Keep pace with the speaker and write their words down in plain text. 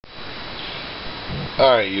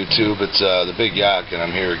Alright YouTube, it's the Big Yak, and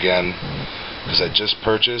I'm here again because I just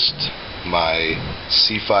purchased my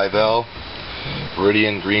C5L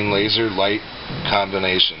Viridian green laser light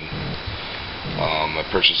combination. I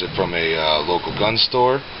purchased it from a local gun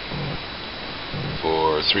store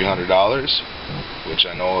for $300, which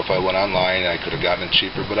I know if I went online I could have gotten it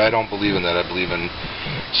cheaper, but I don't believe in that. I believe in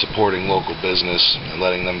supporting local business and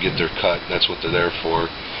letting them get their cut. That's what they're there for.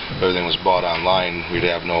 If everything was bought online, we'd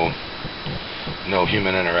have no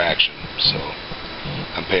human interaction, so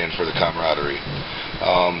I'm paying for the camaraderie.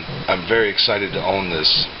 I'm very excited to own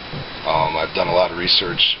this. I've done a lot of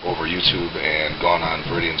research over YouTube and gone on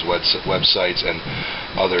Viridian's websites and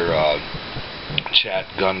other chat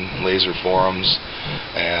gun laser forums,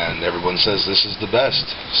 and everyone says this is the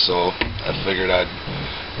best, so I figured I'd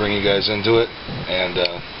bring you guys into it and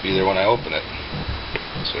be there when I open it.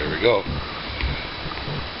 So here we go.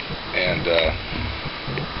 And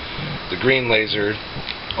the green laser,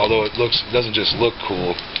 although it doesn't just look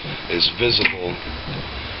cool, is visible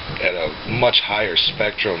at a much higher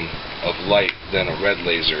spectrum of light than a red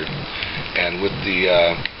laser, and with the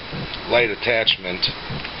light attachment,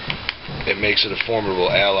 it makes it a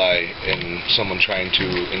formidable ally in someone trying to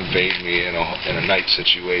invade me in a night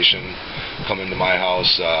situation, come into my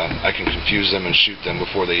house. I can confuse them and shoot them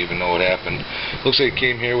before they even know what happened. Looks like it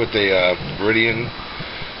came here with a Viridian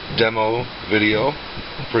demo video.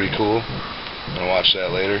 Pretty cool. I'm going to watch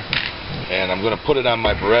that later. And I'm going to put it on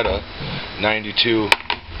my Beretta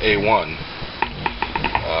 92A1.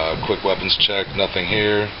 Quick weapons check. Nothing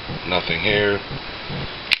here. Nothing here.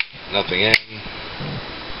 Nothing in.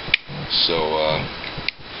 So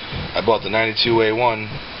I bought the 92A1.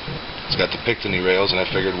 It's got the Picatinny rails, and I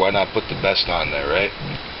figured why not put the best on there, right?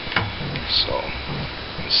 So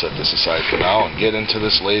I'm going to set this aside for now and get into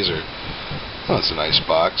this laser. Oh, it's a nice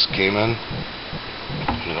box. Came in.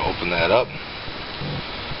 I'm going to open that up.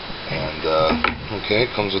 And okay,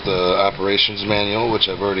 it comes with the operations manual, which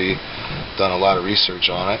I've already done a lot of research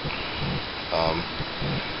on it.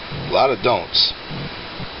 A lot of don'ts.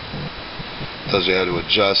 Tells you how to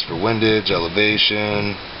adjust for windage,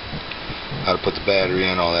 elevation, how to put the battery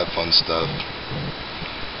in, all that fun stuff.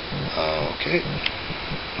 Okay,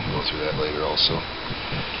 we'll go through that later also.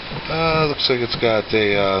 Looks like it's got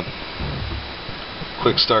a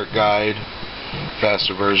quick start guide,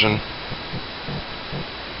 faster version,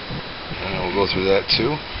 and we'll go through that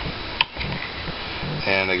too.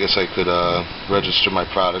 And I guess I could register my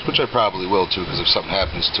product, which I probably will too, because if something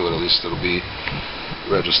happens to it, at least it'll be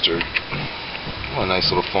registered. Oh, a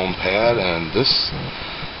nice little foam pad, and this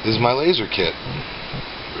is my laser kit.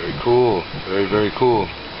 Very cool. Very, very cool.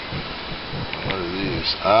 What are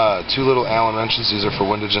these? Two little Allen wrenches. These are for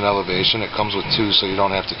windage and elevation. It comes with two, so you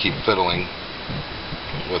don't have to keep fiddling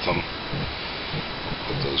with them.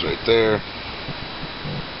 Put those right there.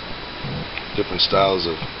 Different styles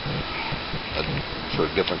of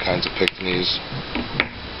for different kinds of Picatinnies.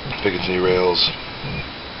 Picatinny rails.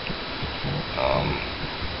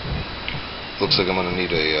 Looks like I'm going to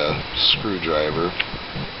need a screwdriver.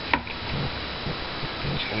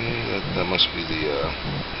 Okay, that must be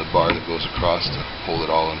the bar that goes across to hold it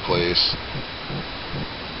all in place.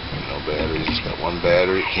 No batteries. It's got one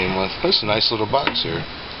battery it came with. That's a nice little box here.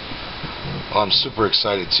 Well, I'm super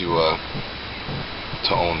excited to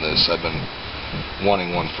own this. I've been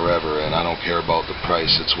wanting one forever, and I don't care about the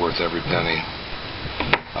price. It's worth every penny.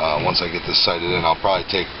 Once I get this sighted in, I'll probably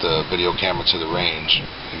take the video camera to the range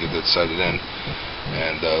and get that sighted in.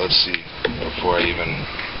 And let's see, before I even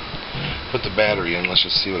put the battery in, let's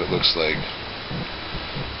just see what it looks like.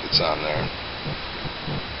 It's on there.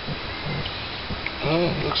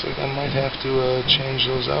 Oh, it looks like I might have to change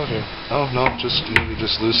those out here. Oh no, maybe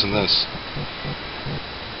just loosen this.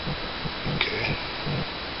 Okay.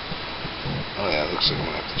 Oh yeah, it looks like I'm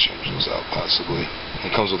going to have to change those out possibly.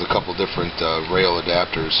 It comes with a couple different rail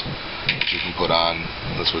adapters that you can put on.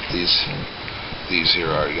 That's what these here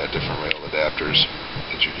are. You got different rail adapters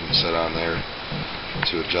that you can set on there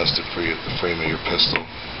to adjust it for the frame of your pistol.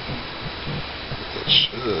 That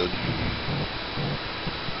should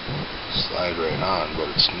slide right on, but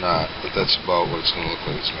it's not. But that's about what it's going to look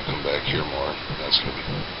like. It's going to come back here more. That's going to be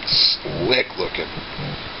slick looking.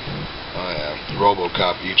 Oh yeah,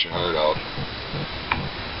 RoboCop, eat your heart out.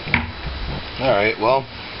 Alright, well,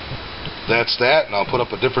 that's that, and I'll put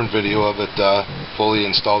up a different video of it fully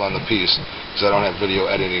installed on the piece, because I don't have video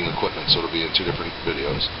editing equipment, so it'll be in two different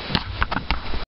videos.